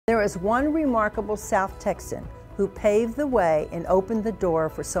There is one remarkable South Texan who paved the way and opened the door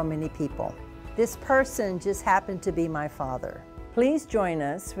for so many people. This person just happened to be my father. Please join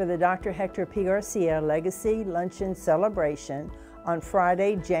us for the Dr. Hector P. Garcia Legacy Luncheon celebration on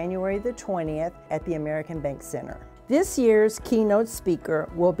Friday, January the 20th at the American Bank Center. This year's keynote speaker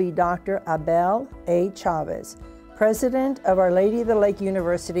will be Dr. Abel A. Chavez, President of Our Lady of the Lake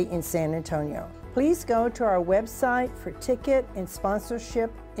University in San Antonio. Please go to our website for ticket and sponsorship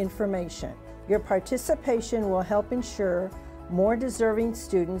information. Your participation will help ensure more deserving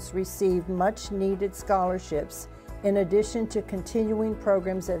students receive much-needed scholarships in addition to continuing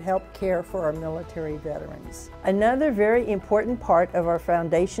programs that help care for our military veterans. Another very important part of our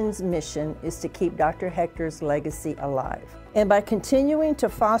foundation's mission is to keep Dr. Hector's legacy alive. And by continuing to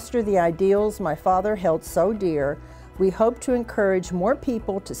foster the ideals my father held so dear, we hope to encourage more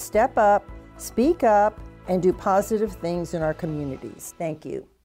people to step up, speak up, and do positive things in our communities. Thank you.